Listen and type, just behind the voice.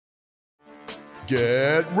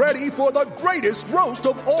Get ready for the greatest roast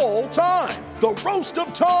of all time, the Roast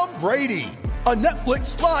of Tom Brady, a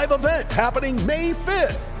Netflix live event happening May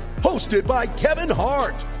 5th. Hosted by Kevin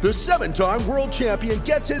Hart, the 7-time world champion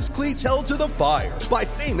gets his cleats held to the fire by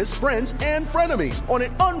famous friends and frenemies on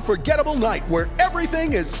an unforgettable night where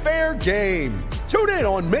everything is fair game. Tune in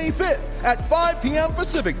on May 5th at 5 p.m.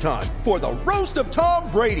 Pacific time for the Roast of Tom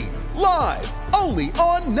Brady, live only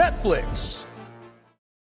on Netflix.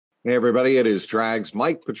 Hey, everybody, it is Drags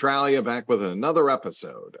Mike Petralia back with another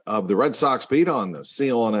episode of the Red Sox Beat on the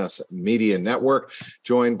CLNS Media Network,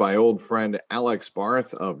 joined by old friend Alex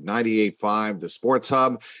Barth of 98.5 The Sports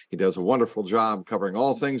Hub. He does a wonderful job covering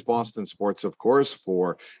all things Boston sports, of course,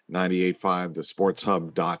 for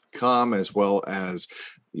 98.5thesportshub.com, as well as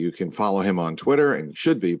you can follow him on Twitter, and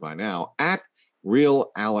should be by now, at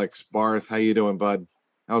Real Alex Barth. How you doing, bud?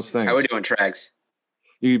 How's things? How we doing, Trags?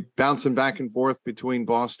 You bouncing back and forth between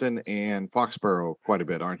Boston and Foxborough quite a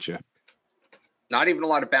bit, aren't you? Not even a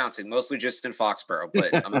lot of bouncing, mostly just in Foxborough,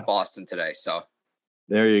 but I'm in Boston today, so.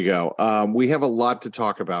 There you go. We have a lot to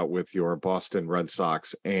talk about with your Boston Red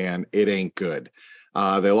Sox, and it ain't good.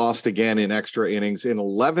 They lost again in extra innings, in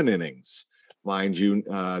 11 innings, mind you,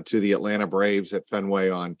 to the Atlanta Braves at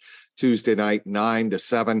Fenway on Tuesday night,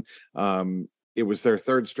 9-7. It was their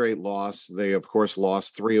third straight loss. They, of course,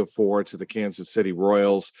 lost 3 of 4 to the Kansas City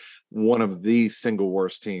Royals, one of the single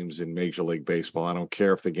worst teams in Major League Baseball. I don't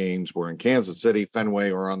care if the games were in Kansas City,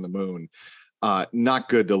 Fenway, or on the moon. Not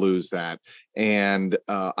good to lose that. And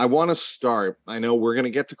I want to start. I know we're going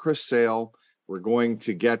to get to Chris Sale. We're going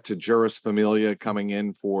to get to Juris Familia coming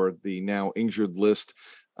in for the now injured list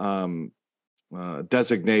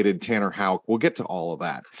designated Tanner Houck. We'll get to all of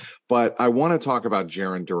that. But I want to talk about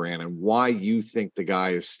Jarren Duran and why you think the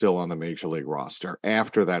guy is still on the Major League roster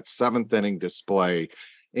after that 7th inning display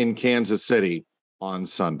in Kansas City on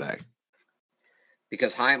Sunday.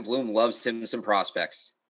 Because Chaim Bloom loves him some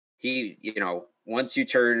prospects. He, once you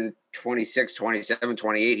turn 26, 27,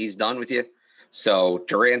 28, he's done with you. So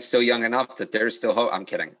Duran's still young enough that there's still hope. I'm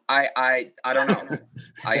kidding. I don't know.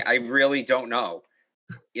 I really don't know.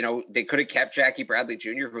 They could have kept Jackie Bradley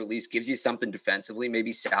Jr., who at least gives you something defensively,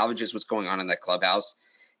 maybe salvages what's going on in that clubhouse.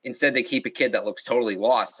 Instead, they keep a kid that looks totally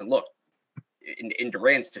lost. And look, in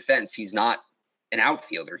Duran's defense, he's not an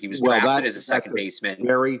outfielder. He was drafted as a second baseman.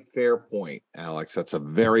 Very fair point, Alex. That's a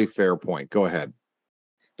very fair point. Go ahead.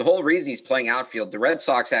 The whole reason he's playing outfield, the Red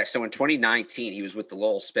Sox actually, so in 2019, he was with the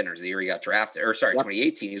Lowell Spinners the year he got drafted.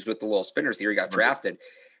 2018, he was with the Lowell Spinners the year he got drafted.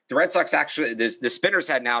 The Red Sox actually, the Spinners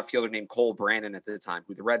had an outfielder named Cole Brandon at the time,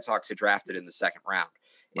 who the Red Sox had drafted in the second round.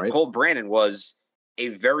 And right. Cole Brandon was a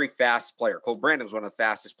very fast player. Cole Brandon was one of the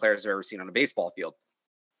fastest players I've ever seen on a baseball field.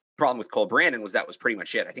 Problem with Cole Brandon was that was pretty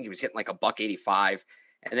much it. I think he was hitting like a $185,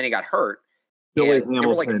 and then he got hurt. Billy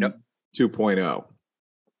Hamilton 2.0.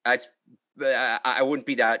 I wouldn't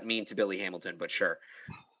be that mean to Billy Hamilton, but sure.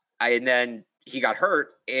 And then he got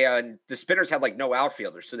hurt, and the Spinners had like no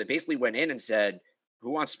outfielders. So they basically went in and said, who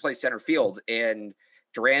wants to play center field? And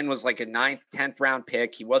Duran was like a 9th, 10th round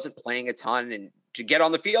pick. He wasn't playing a ton. And to get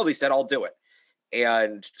on the field, he said, I'll do it.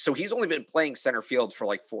 And so he's only been playing center field for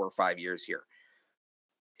like 4 or 5 years here.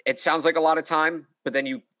 It sounds like a lot of time, but then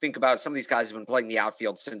you think about some of these guys have been playing the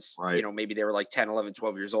outfield since, maybe they were like 10, 11,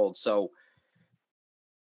 12 years old. So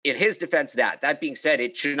in his defense, that being said,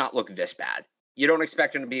 it should not look this bad. You don't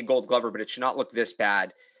expect him to be a Gold Glover, but it should not look this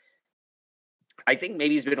bad. I think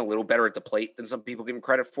maybe he's been a little better at the plate than some people give him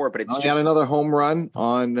credit for, but it's just another home run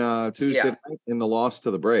on Tuesday night in the loss to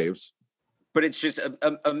the Braves. But it's just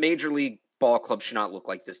a major league ball club should not look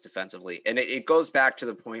like this defensively. And it goes back to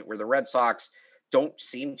the point where the Red Sox don't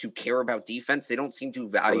seem to care about defense. They don't seem to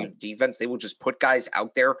value defense. They will just put guys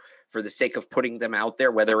out there for the sake of putting them out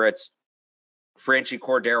there, whether it's Franchi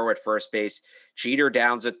Cordero at first base, Jeter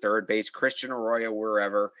Downs at third base, Christian Arroyo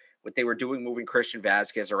wherever, what they were doing moving Christian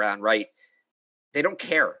Vasquez around right. They don't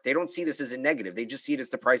care. They don't see this as a negative. They just see it as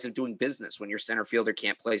the price of doing business when your center fielder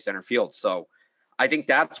can't play center field. So I think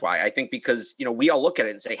that's why. I think because, we all look at it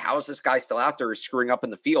and say, how is this guy still out there screwing up in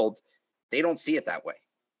the field? They don't see it that way.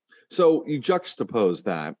 So you juxtapose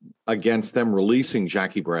that against them releasing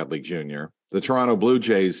Jackie Bradley Jr. The Toronto Blue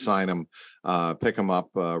Jays sign him, pick him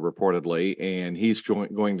up reportedly, and he's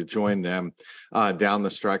going to join them down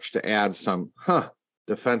the stretch to add some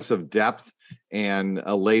defensive depth and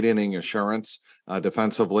a late inning assurance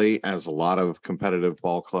defensively, as a lot of competitive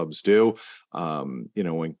ball clubs do.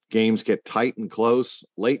 When games get tight and close,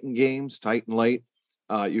 late in games, tight and late,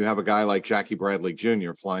 you have a guy like Jackie Bradley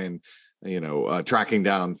Jr. flying, tracking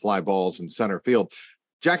down fly balls in center field.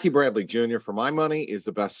 Jackie Bradley Jr., for my money, is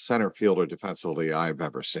the best center fielder defensively I've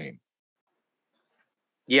ever seen.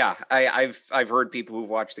 Yeah, I've heard people who've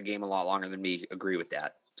watched the game a lot longer than me agree with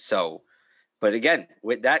that. So, but again,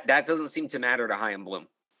 with that doesn't seem to matter to Chaim Bloom,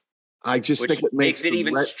 I just which think it makes makes it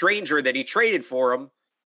even stranger that he traded for him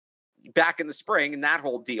back in the spring and that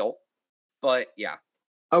whole deal. But yeah.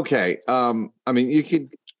 Okay. I mean, you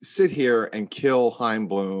could sit here and kill Chaim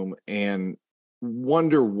Bloom and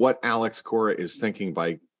wonder what Alex Cora is thinking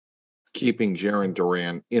by keeping Jarren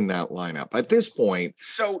Duran in that lineup. At this point,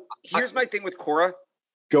 so here's my thing with Cora.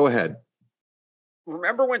 Go ahead.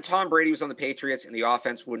 Remember when Tom Brady was on the Patriots and the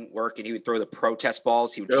offense wouldn't work and he would throw the protest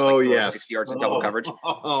balls? He would just throw 60 yards in double coverage.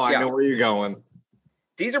 I know where you're going.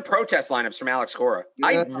 These are protest lineups from Alex Cora. Yeah.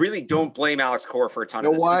 I really don't blame Alex Cora for a ton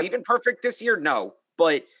of this. Is he even perfect this year? No.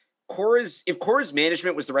 But if Cora's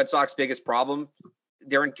management was the Red Sox biggest problem,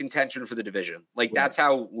 they're in contention for the division. Like, that's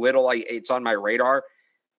how little it's on my radar.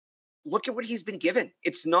 Look at what he's been given.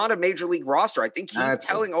 It's not a major league roster. I think he's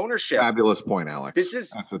telling ownership. Fabulous point, Alex.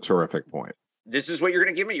 That's a terrific point. This is what you're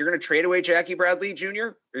going to give me? You're going to trade away Jackie Bradley Jr.?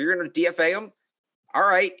 Or you're going to DFA him? All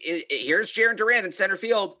right. Here's Jarren Duran in center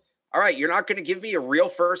field. All right, you're not going to give me a real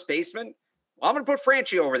first baseman? Well, I'm going to put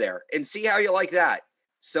Franchi over there and see how you like that.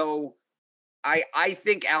 So I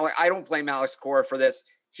think I don't blame Alex Cora for this.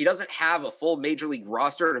 He doesn't have a full major league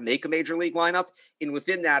roster to make a major league lineup. And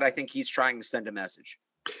within that, I think he's trying to send a message.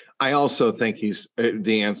 I also think he's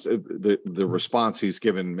the answer, the response he's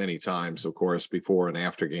given many times, of course, before and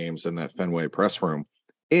after games in that Fenway press room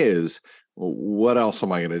is, well, what else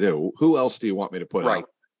am I going to do? Who else do you want me to put out?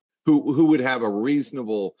 Who would have a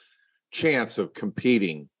reasonable chance of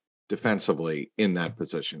competing defensively in that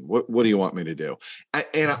position? What do you want me to do?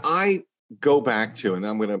 And I go back to, and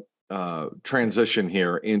I'm going to transition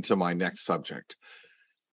here into my next subject.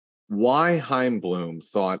 Why Chaim Bloom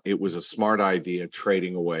thought it was a smart idea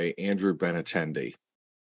trading away Andrew Benintendi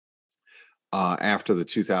after the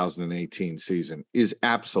 2018 season is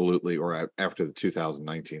absolutely, or after the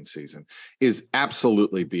 2019 season, is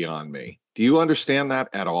absolutely beyond me. Do you understand that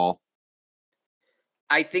at all?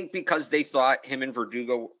 I think because they thought him and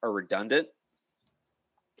Verdugo are redundant.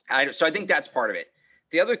 So I think that's part of it.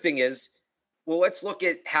 The other thing is, well, let's look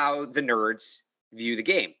at how the nerds view the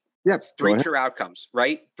game. Yes. 3 true outcomes,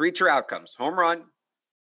 right? 3 true outcomes. Home run,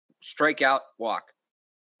 strikeout, walk.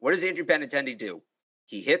 What does Andrew Benintendi do?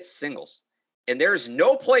 He hits singles. And there's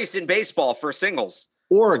no place in baseball for singles.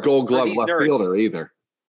 Or a Gold Glove left fielder either.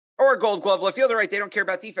 Or a Gold Glove left fielder, right? They don't care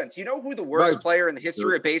about defense. You know who the worst player in the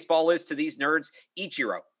history of baseball is to these nerds?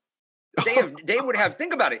 Ichiro. They would have,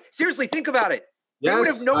 think about it. Seriously, think about it. They would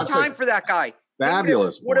have no time for that guy.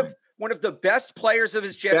 Fabulous. One of the best players of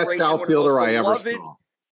his generation. Best outfielder I ever saw.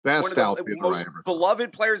 Best outfielder I ever saw.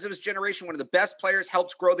 Beloved players of his generation. One of the best players,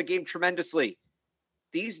 helped grow the game tremendously.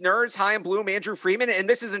 These nerds, Chaim Bloom, Andrew Freeman, and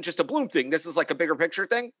this isn't just a Bloom thing. This is like a bigger picture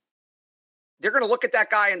thing. They're going to look at that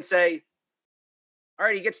guy and say, all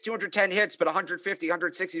right, he gets 210 hits, but 150,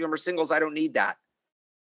 160 of them are singles. I don't need that.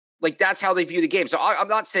 Like, that's how they view the game. So I'm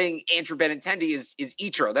not saying Andrew Benintendi is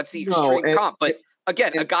Ichiro. That's the extreme comp. But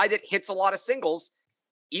again, a guy that hits a lot of singles,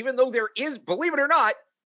 even though there is, believe it or not,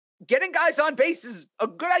 getting guys on base is a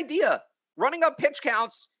good idea. Running up pitch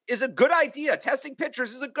counts is a good idea. Testing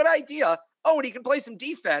pitchers is a good idea. Oh, and he can play some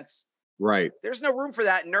defense. Right. There's no room for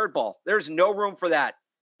that in nerd ball. There's no room for that.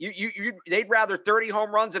 They'd rather 30 home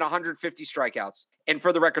runs and 150 strikeouts. And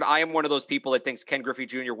for the record, I am one of those people that thinks Ken Griffey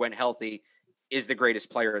Jr., when healthy, is the greatest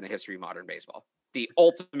player in the history of modern baseball. The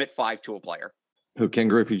ultimate 5-tool player. Who, Ken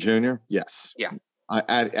Griffey Jr.? Yes. Yeah.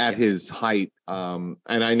 At his height. And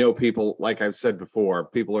I know people, like I've said before,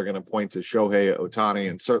 people are going to point to Shohei Ohtani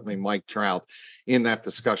and certainly Mike Trout in that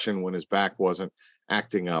discussion when his back wasn't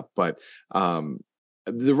acting up. But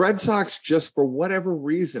the Red Sox, just for whatever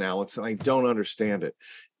reason, Alex, and I don't understand it,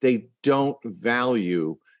 they don't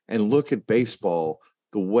value and look at baseball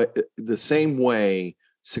the same way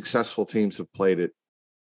successful teams have played it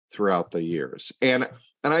throughout the years. And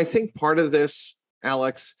I think part of this,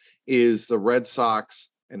 Alex, is the Red Sox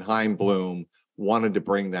and Chaim Bloom wanted to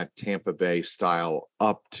bring that Tampa Bay style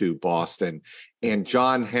up to Boston. And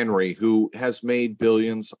John Henry, who has made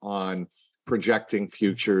billions on projecting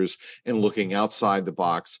futures and looking outside the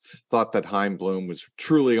box, thought that Chaim Bloom was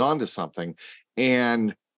truly onto something.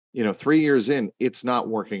 And 3 years in, it's not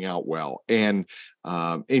working out well. And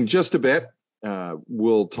in just a bit,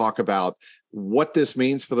 we'll talk about what this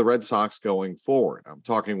means for the Red Sox going forward. I'm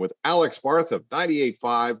talking with Alex Barth of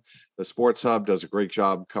 98.5. The Sports Hub does a great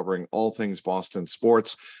job covering all things Boston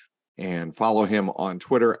sports. And follow him on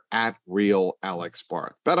Twitter at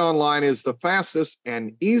 @RealAlexBarth. BetOnline is the fastest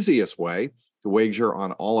and easiest way to wager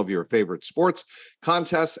on all of your favorite sports,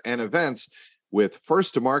 contests, and events with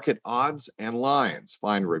first-to-market odds and lines.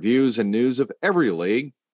 Find reviews and news of every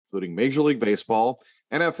league, including Major League Baseball,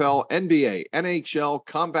 NFL, NBA, NHL,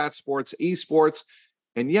 combat sports, esports,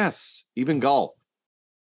 and yes, even golf.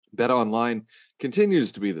 BetOnline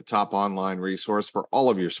continues to be the top online resource for all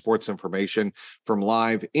of your sports information, from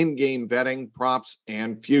live in-game betting, props,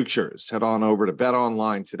 and futures. Head on over to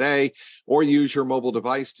BetOnline today or use your mobile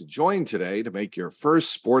device to join today to make your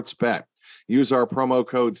first sports bet. Use our promo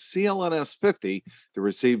code CLNS50 to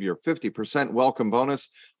receive your 50% welcome bonus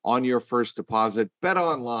on your first deposit.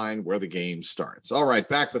 BetOnline, where the game starts. All right,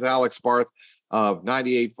 back with Alex Barth of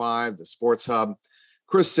 98.5, the Sports Hub.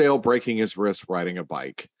 Chris Sale breaking his wrist riding a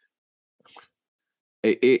bike.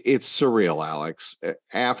 It's surreal, Alex.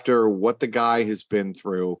 After what the guy has been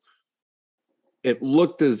through, it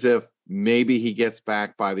looked as if maybe he gets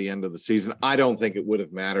back by the end of the season. I don't think it would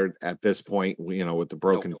have mattered at this point, with the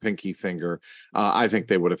broken pinky finger. I think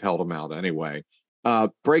they would have held him out anyway.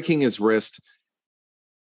 Breaking his wrist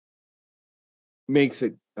makes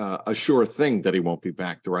it a sure thing that he won't be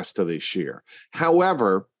back the rest of this year.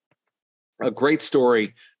 However, a great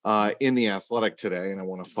story in The Athletic today, and I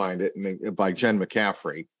want to find it, by Jen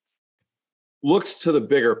McCaffrey, looks to the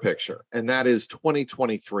bigger picture, and that is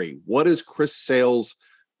 2023. What is Chris Sale's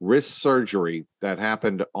wrist surgery that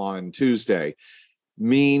happened on Tuesday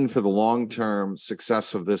mean for the long-term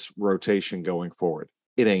success of this rotation going forward?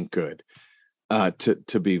 It ain't good,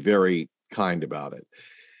 to be very kind about it.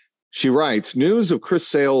 She writes, news of Chris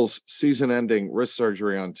Sale's season-ending wrist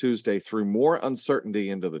surgery on Tuesday threw more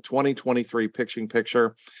uncertainty into the 2023 pitching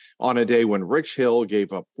picture on a day when Rich Hill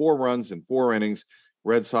gave up 4 runs in 4 innings.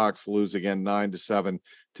 Red Sox lose again 9-7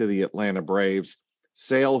 to the Atlanta Braves.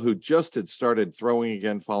 Sale, who just had started throwing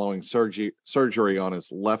again following surgery on his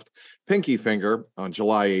left pinky finger on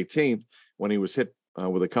July 18th when he was hit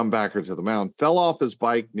with a comebacker to the mound, fell off his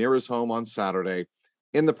bike near his home on Saturday.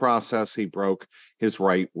 In the process, he broke his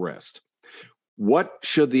right wrist. What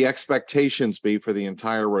should the expectations be for the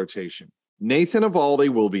entire rotation? Nathan Eovaldi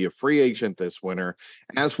will be a free agent this winter,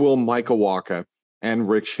 as will Micah Wacha and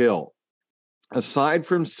Rich Hill. Aside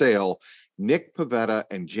from Sale, Nick Pivetta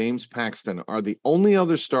and James Paxton are the only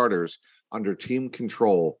other starters under team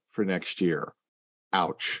control for next year.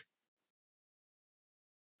 Ouch.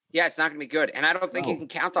 Yeah, it's not going to be good. And I don't think you can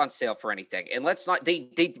count on Sale for anything. And let's not, they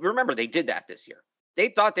remember they did that this year. They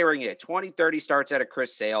thought they were going to get 20, 30 starts out of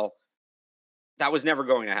Chris Sale. That was never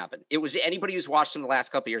going to happen. It was anybody who's watched him the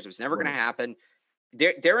last couple of years. It was never going to happen.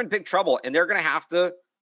 They're in big trouble, and they're going to have to,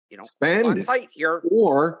 spend tight here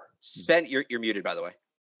or spend. You're muted, by the way.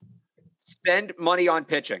 Spend money on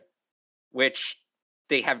pitching, which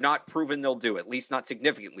they have not proven they'll do. At least not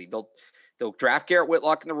significantly. They'll draft Garrett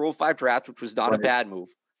Whitlock in the Rule 5 draft, which was not a bad move.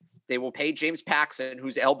 They will pay James Paxton,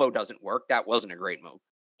 whose elbow doesn't work. That wasn't a great move,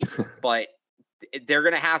 but they're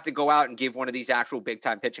going to have to go out and give one of these actual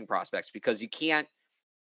big-time pitching prospects, because you can't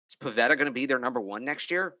 – is Pivetta going to be their number 1 next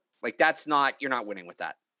year? Like, you're not winning with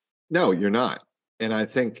that. No, you're not. And I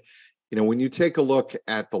think, when you take a look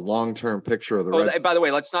at the long-term picture of the Red Sox. By the way,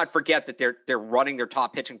 let's not forget that they're running their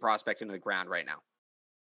top pitching prospect into the ground right now.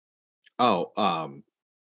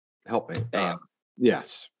 Help me.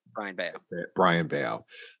 Yes. Brian Bayo.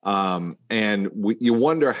 And you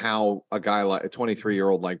wonder how a guy like a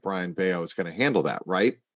 23-year-old like Brian Bayo is going to handle that,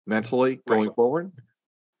 right? Mentally going forward?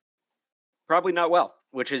 Probably not well,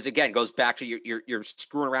 which is, again, goes back to you're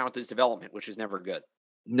screwing around with his development, which is never good.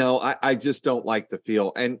 No, I just don't like the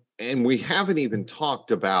feel. And we haven't even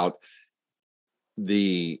talked about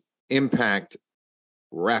the impact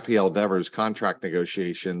Rafael Devers contract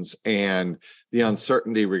negotiations and the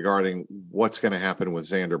uncertainty regarding what's going to happen with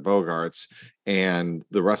Xander Bogaerts and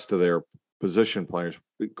the rest of their position players.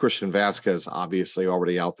 Christian Vasquez, obviously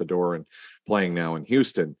already out the door and playing now in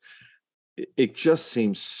Houston. It just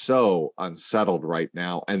seems so unsettled right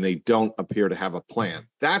now, and they don't appear to have a plan.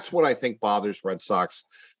 That's what I think bothers Red Sox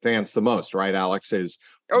fans the most, right, Alex? Is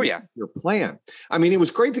your plan. I mean, it was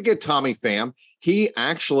great to get Tommy Pham. He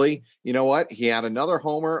actually, you know what? He had another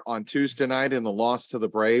homer on Tuesday night in the loss to the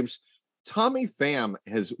Braves. Tommy Pham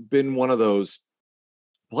has been one of those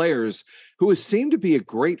players who has seemed to be a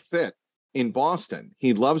great fit in Boston.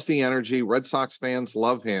 He loves the energy. Red Sox fans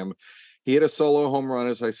love him. He hit a solo home run,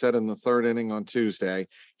 as I said, in the 3rd inning on Tuesday.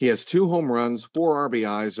 He has 2 home runs, 4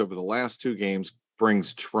 RBIs over the last 2 games,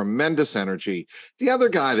 brings tremendous energy. The other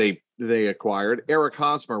guy they acquired, Eric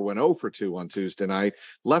Hosmer, went 0 for 2 on Tuesday night,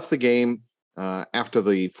 left the game after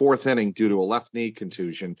the 4th inning due to a left knee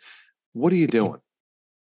contusion. What are you doing?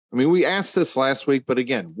 I mean, we asked this last week, but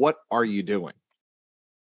again, what are you doing?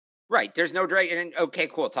 Right. There's no drag. And okay,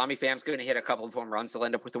 cool. Tommy Pham's going to hit a couple of home runs. They'll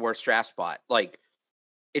end up with the worst draft spot. Like,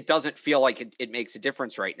 it doesn't feel like it makes a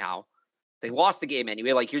difference right now. They lost the game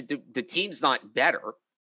anyway. Like, the team's not better.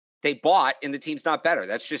 they bought and the team's not better.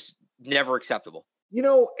 That's just never acceptable.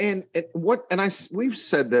 We've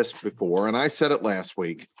said this before, and I said it last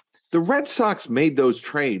week. The Red Sox made those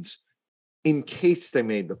trades in case they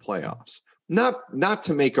made the playoffs. Not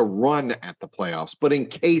to make a run at the playoffs, but in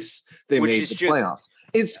case they made the playoffs.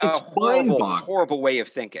 It's horrible way of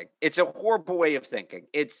thinking. It's a horrible way of thinking.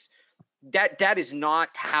 It's that is not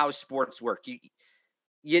how sports work.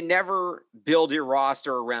 You never build your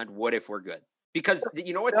roster around what if we're good, because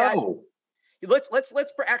you know what? No. Let's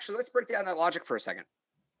break down that logic for a second.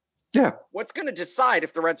 Yeah. What's going to decide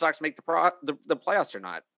if the Red Sox make the playoffs or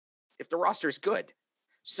not? If the roster is good.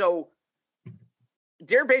 So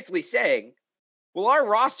they're basically saying, well, our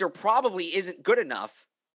roster probably isn't good enough,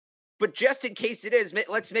 but just in case it is,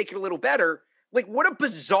 let's make it a little better. Like, what a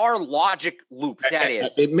bizarre logic loop that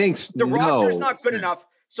is. It makes the roster's not good enough,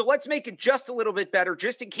 so let's make it just a little bit better,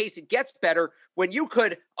 just in case it gets better, when you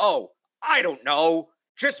could, I don't know,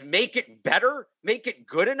 just make it better, make it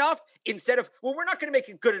good enough, instead of, well, we're not going to make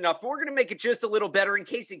it good enough, but we're going to make it just a little better in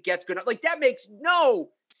case it gets good enough. Like, that makes no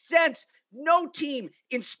sense. No team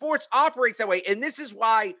in sports operates that way, and this is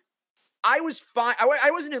why I was fine.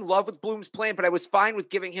 I wasn't in love with Bloom's plan, but I was fine with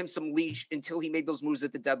giving him some leash until he made those moves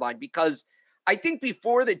at the deadline, because I think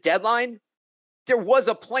before the deadline, there was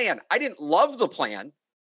a plan. I didn't love the plan.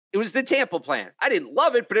 It was the Tampa plan. I didn't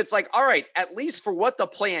love it, but it's like, all right, at least for what the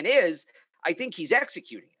plan is, I think he's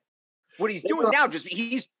executing it. What he's doing now,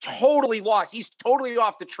 he's totally lost. He's totally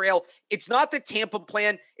off the trail. It's not the Tampa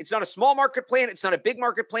plan. It's not a small market plan. It's not a big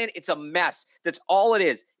market plan. It's a mess. That's all it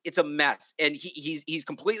is. It's a mess. And he's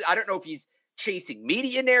completely, I don't know if he's chasing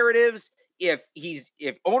media narratives, if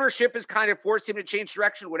ownership has kind of forced him to change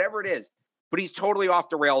direction, whatever it is, but he's totally off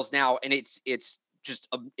the rails now. And it's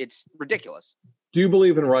ridiculous. Do you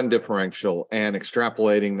believe in run differential and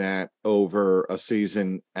extrapolating that over a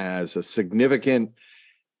season as a significant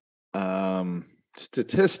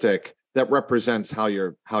statistic that represents how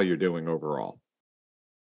you're doing overall?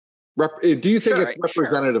 Do you think it's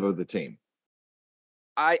representative of the team?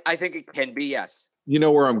 I think it can be, yes. You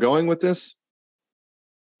know where I'm going with this?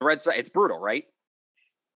 The Red Sox, it's brutal, right?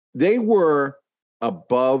 They were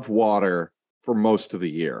above water for most of the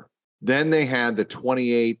year. Then they had the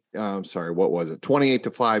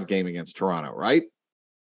 28-5 game against Toronto, right?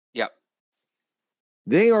 Yep.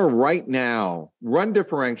 They are right now, run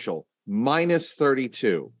differential, minus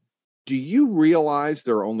 32. Do you realize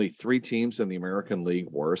there are only 3 teams in the American League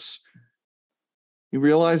worse? You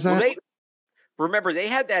realize that? Well, remember, they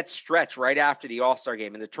had that stretch right after the All-Star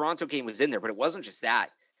game, and the Toronto game was in there, but it wasn't just that.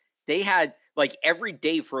 They had, like, every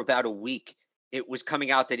day for about a week, it was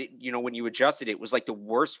coming out that, when you adjusted it, was like the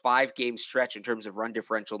worst 5-game stretch in terms of run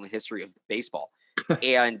differential in the history of baseball.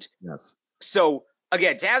 And yes. So,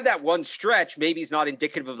 again, to have that one stretch maybe is not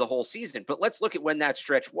indicative of the whole season, but let's look at when that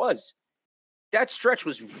stretch was. That stretch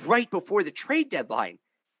was right before the trade deadline.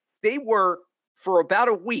 They were, for about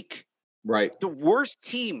a week, right, the worst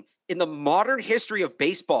team in the modern history of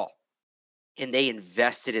baseball. And they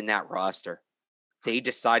invested in that roster. They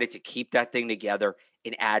decided to keep that thing together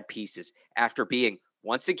and add pieces after being,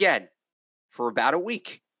 once again, for about a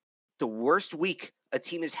week, the worst week a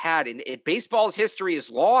team has had. And baseball's history is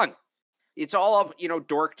long. It's all up,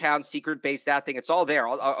 Dorktown, secret base, that thing. It's all there.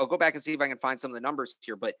 I'll go back and see if I can find some of the numbers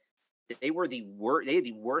here. But they were the worst. They had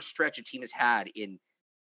the worst stretch a team has had in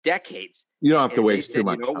decades. You don't have to waste too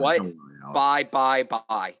much. You know what?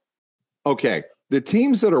 Bye. Okay. The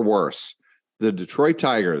teams that are worse, the Detroit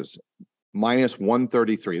Tigers, minus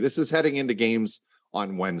 133. This is heading into games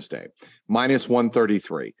on Wednesday. Minus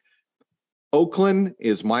 133. Oakland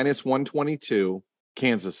is minus 122.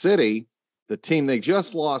 Kansas City, the team they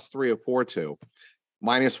just lost 3 of 4 to,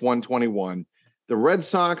 minus 121. The Red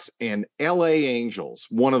Sox and LA Angels,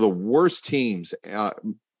 one of the worst teams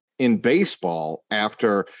in baseball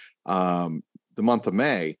after the month of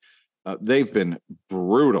May. They've been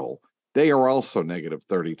brutal. They are also negative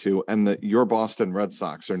 32, and your Boston Red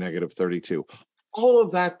Sox are negative 32. All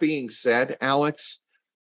of that being said, Alex,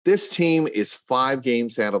 this team is 5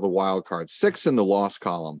 games out of the wild card, 6 in the loss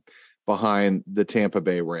column behind the Tampa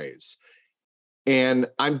Bay Rays. And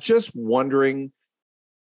I'm just wondering,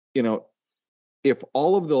 if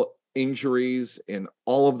all of the injuries and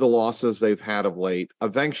all of the losses they've had of late,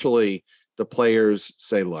 eventually the players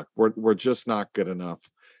say, look, we're just not good enough.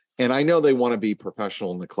 And I know they want to be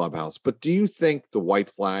professional in the clubhouse, but do you think the white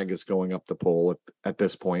flag is going up the pole at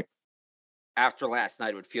this point? After last night,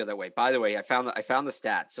 it would feel that way. By the way, I found the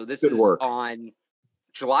stats. So this Good is work. On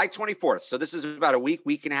July 24th. So this is about a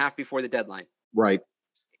week and a half before the deadline. Right.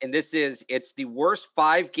 And it's the worst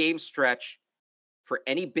 5-game stretch for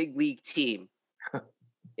any big league team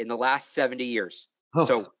in the last 70 years. Oh.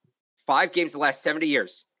 So 5 games the last 70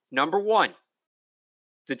 years. Number 1,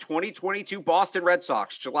 the 2022 Boston Red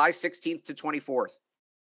Sox, July 16th to 24th.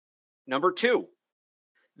 Number 2,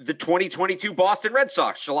 the 2022 Boston Red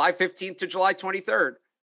Sox, July 15th to July 23rd.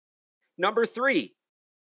 Number 3,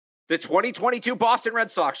 the 2022 Boston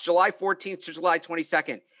Red Sox, July 14th to July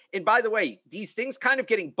 22nd. And by the way, these things kind of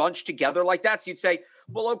getting bunched together like that. So you'd say,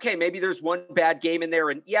 well, okay, maybe there's one bad game in there.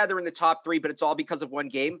 And yeah, they're in the top 3, but it's all because of one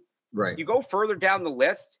game. Right. You go further down the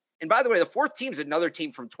list. And by the way, the 4th team is another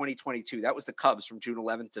team from 2022. That was the Cubs from June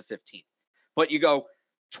 11th to 15th. But you go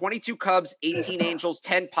 22 Cubs, 18 Angels,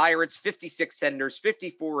 10 Pirates, 56 Senators,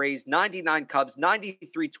 54 Rays, 99 Cubs,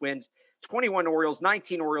 93 Twins, 21 Orioles,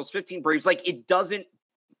 19 Orioles, 15 Braves. Like, it doesn't,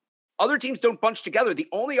 other teams don't bunch together. The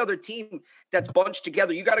only other team that's bunched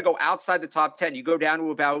together, you got to go outside the top 10. You go down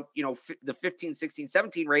to about, the 15, 16,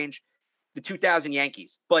 17 range, the 2000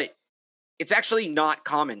 Yankees. But it's actually not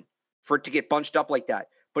common for it to get bunched up like that.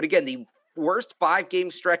 But again, the worst 5-game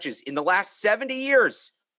stretches in the last 70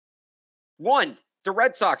 years. 1, the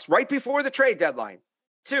Red Sox right before the trade deadline.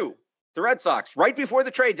 2, the Red Sox right before the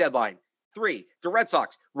trade deadline. 3, the Red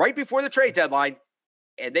Sox right before the trade deadline.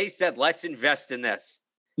 And they said, let's invest in this.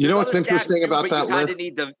 You know what's There's other interesting stats too, about but that you kind list? of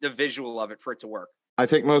need the visual of it for it to work. I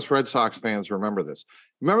think most Red Sox fans remember this.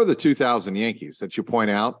 Remember the 2000 Yankees that you point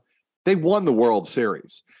out? They won the World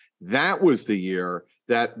Series. That was the year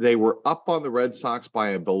that they were up on the Red Sox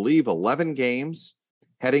by, I believe, 11 games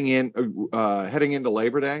heading into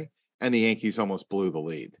Labor Day, and the Yankees almost blew the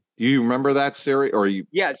lead. Do you remember that series? Or you?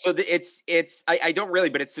 Yeah, so I don't really,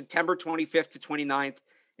 but it's September 25th to 29th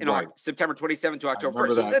and Right. September 27th to October 1st.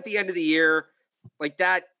 So that. it's at the end of the year. Like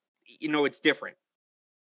that, it's different.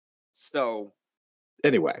 So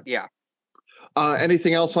Anyway. yeah.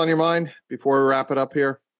 Anything else on your mind before we wrap it up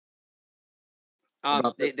here?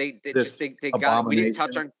 They got, we didn't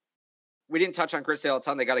touch on Chris Sale a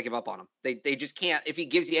ton. They got to give up on him. They just can't. If he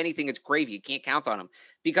gives you anything, it's gravy. You can't count on him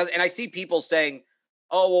and I see people saying,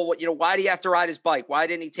 oh, well, why do you have to ride his bike? Why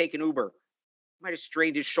didn't he take an Uber? He might have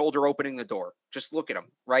strained his shoulder opening the door. Just look at him,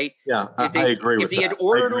 right? Yeah, I agree with that. If he had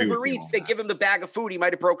ordered Uber Eats, they give him the bag of food. He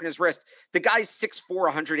might have broken his wrist. The guy's 6'4",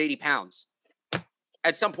 180 pounds.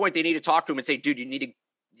 At some point, they need to talk to him and say, dude, you need to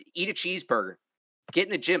eat a cheeseburger, get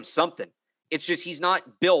in the gym, something. It's just he's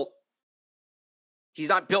not built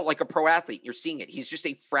like a pro athlete. You're seeing it. He's just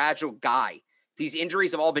a fragile guy. These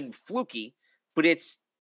injuries have all been fluky, but it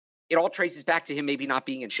all traces back to him maybe not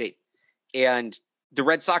being in shape. And the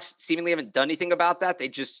Red Sox seemingly haven't done anything about that. They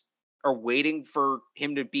just are waiting for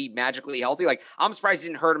him to be magically healthy. Like, I'm surprised he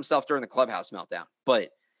didn't hurt himself during the clubhouse meltdown. But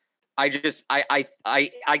I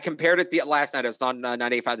compared it last night. I was on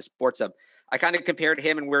 98.5 The Sports Hub. I kind of compared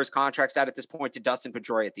him and where his contract's at this point to Dustin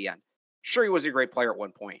Pedroia at the end. Sure, he was a great player at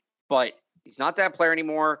one point, but he's not that player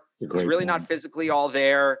anymore. He's really not physically all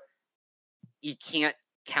there. You can't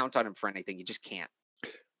count on him for anything. You just can't.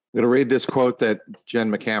 I'm going to read this quote that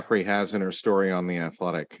Jen McCaffrey has in her story on The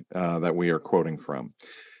Athletic that we are quoting from.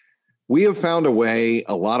 We have found a way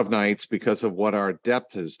a lot of nights because of what our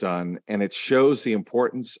depth has done, and it shows the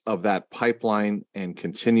importance of that pipeline and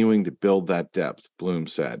continuing to build that depth, Bloom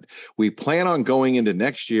said. We plan on going into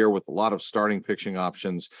next year with a lot of starting pitching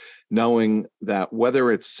options, knowing that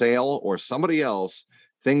whether it's Sale or somebody else,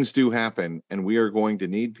 things do happen, and we are going to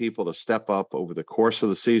need people to step up over the course of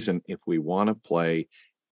the season if we want to play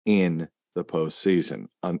in the postseason,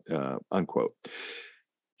 unquote.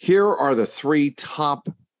 Here are the 3 top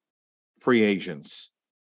free agents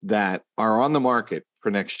that are on the market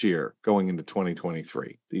for next year going into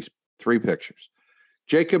 2023. These 3 pictures: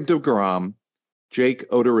 Jacob deGrom, Jake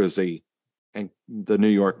Odorizzi, and the New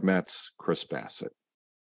York Mets' Chris Bassett.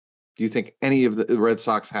 Do you think any of the Red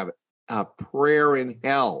Sox have a prayer in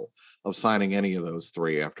hell of signing any of those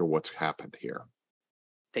 3 after what's happened here?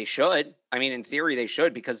 They should. I mean, in theory, they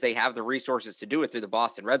should, because they have the resources to do it through the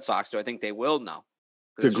Boston Red Sox. So I think they will now.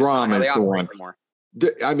 deGrom is the one.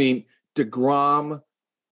 deGrom.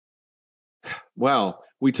 Well,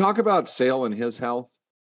 we talk about Sale and his health.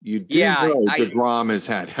 You do know deGrom has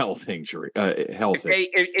had health injury.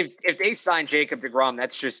 If they sign Jacob deGrom,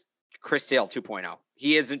 that's just Chris Sale 2.0.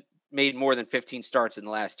 He hasn't made more than 15 starts in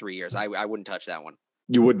the last 3 years. I wouldn't touch that one.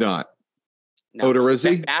 You would not. No.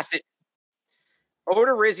 Odorizzi? Bassett.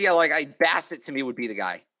 Odorizzi, Bassett to me would be the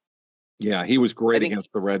guy. Yeah, he was great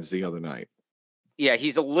against the Reds the other night. Yeah,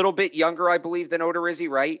 he's a little bit younger, I believe, than Odorizzi,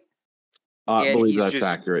 right? I believe that's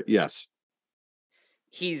accurate. Yes.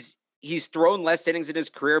 He's thrown less innings in his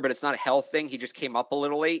career, but it's not a health thing. He just came up a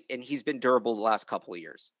little late, and he's been durable the last couple of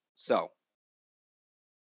years. So,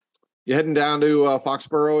 you heading down to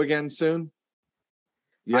Foxborough again soon?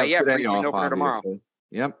 Yeah, preseason opener tomorrow.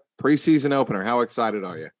 Yep, preseason opener. How excited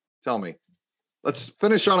are you? Tell me. Let's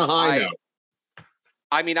finish on a high note.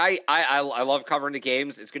 I mean, I love covering the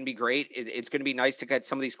games. It's going to be great. It's going to be nice to get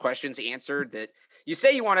some of these questions answered. That you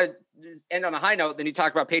say you want to end on a high note, then you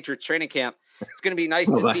talk about Patriots training camp. It's going to be nice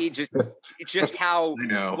to see just how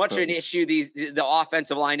much an issue the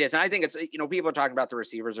offensive line is. And I think it's, people are talking about the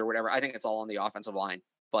receivers or whatever. I think it's all on the offensive line,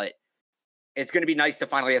 but it's going to be nice to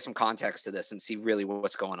finally have some context to this and see really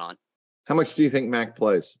what's going on. How much do you think Mac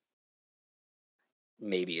plays?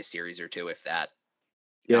 Maybe a series or two, if that.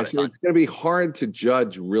 Yeah, so it's going to be hard to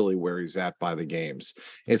judge really where he's at by the games.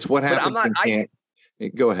 It's what happens.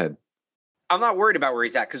 Go ahead. I'm not worried about where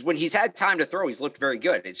he's at because when he's had time to throw, he's looked very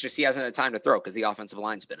good. It's just he hasn't had time to throw because the offensive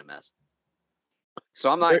line's been a mess.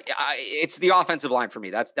 So I'm not. It's the offensive line for me.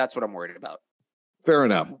 That's what I'm worried about. Fair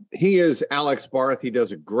enough. He is Alex Barth. He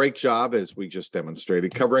does a great job, as we just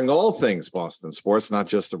demonstrated, covering all things Boston sports, not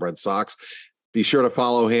just the Red Sox. Be sure to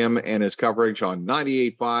follow him and his coverage on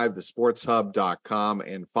 98.5, thesportshub.com,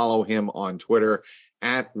 and follow him on Twitter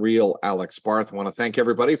at Real Alex Barth. I want to thank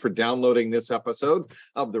everybody for downloading this episode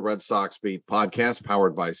of the Red Sox Beat podcast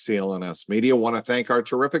powered by CLNS Media. I want to thank our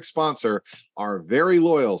terrific sponsor, our very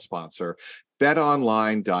loyal sponsor,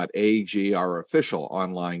 BetOnline.ag, our official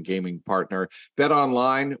online gaming partner.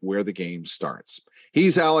 BetOnline, where the game starts.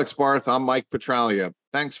 He's Alex Barth. I'm Mike Petralia.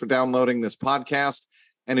 Thanks for downloading this podcast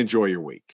and enjoy your week.